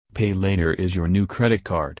Pay Later is your new credit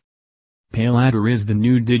card. Pay Later is the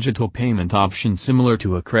new digital payment option similar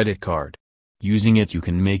to a credit card. Using it you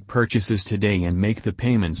can make purchases today and make the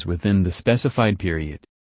payments within the specified period.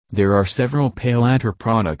 There are several Pay Later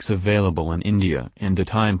products available in India and the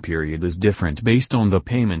time period is different based on the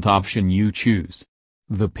payment option you choose.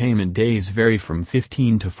 The payment days vary from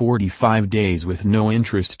 15 to 45 days with no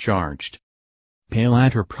interest charged. Pay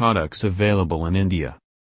Later products available in India.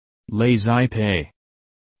 Lazy Pay,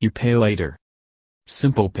 UPay Later,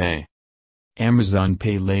 Simple Pay, Amazon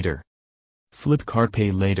Pay Later, Flipkart Pay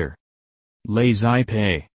Later, Lazy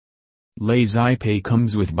Pay. Lazy Pay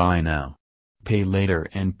comes with Buy Now, Pay Later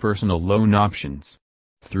and personal loan options.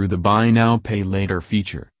 Through the Buy Now Pay Later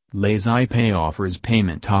feature, Lazy Pay offers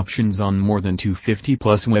payment options on more than 250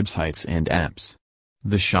 plus websites and apps.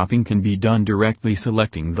 The shopping can be done directly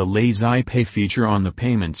selecting the Lazy Pay feature on the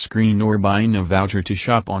payment screen or buying a voucher to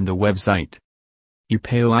shop on the website.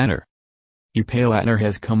 UPay Later. UPay Later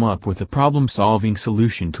has come up with a problem-solving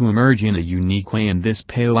solution to emerge in a unique way in this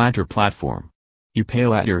Pay Later platform. UPay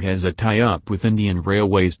Later has a tie-up with Indian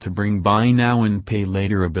Railways to bring Buy Now and Pay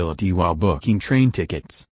Later ability while booking train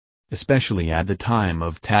tickets. Especially at the time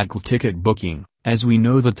of Tatkal ticket booking, as we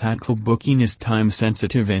know the Tatkal booking is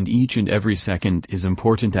time-sensitive and each and every second is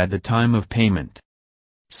important at the time of payment.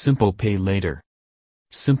 Simple Pay Later.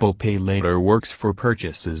 Simple Pay Later works for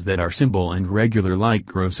purchases that are simple and regular like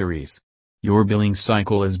groceries. Your billing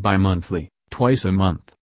cycle is bi-monthly, twice a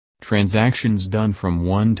month. Transactions done from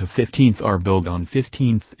 1 to 15th are billed on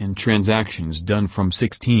 15th and transactions done from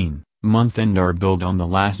 16th month end are billed on the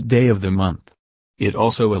last day of the month. It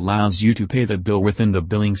also allows you to pay the bill within the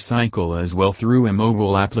billing cycle as well through a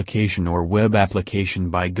mobile application or web application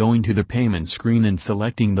by going to the payment screen and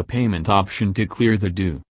selecting the payment option to clear the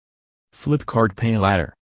due. Flipkart Pay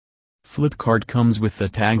Later. Flipkart comes with the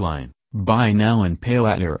tagline, Buy Now and Pay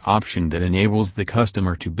Later option that enables the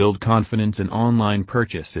customer to build confidence in online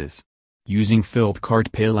purchases. Using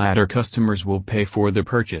Flipkart Pay Later customers will pay for the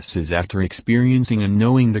purchases after experiencing and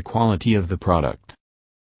knowing the quality of the product.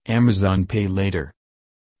 Amazon Pay Later.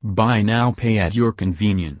 Buy now, pay at your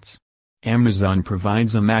convenience. Amazon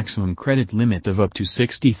provides a maximum credit limit of up to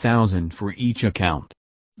 60,000 for each account.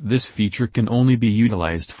 This feature can only be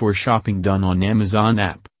utilized for shopping done on Amazon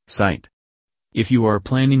app, site. If you are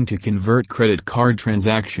planning to convert credit card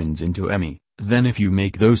transactions into EMI, then if you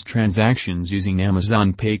make those transactions using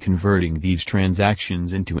Amazon Pay, converting these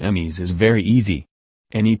transactions into EMIs is very easy.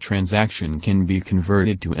 Any transaction can be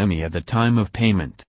converted to EMI at the time of payment.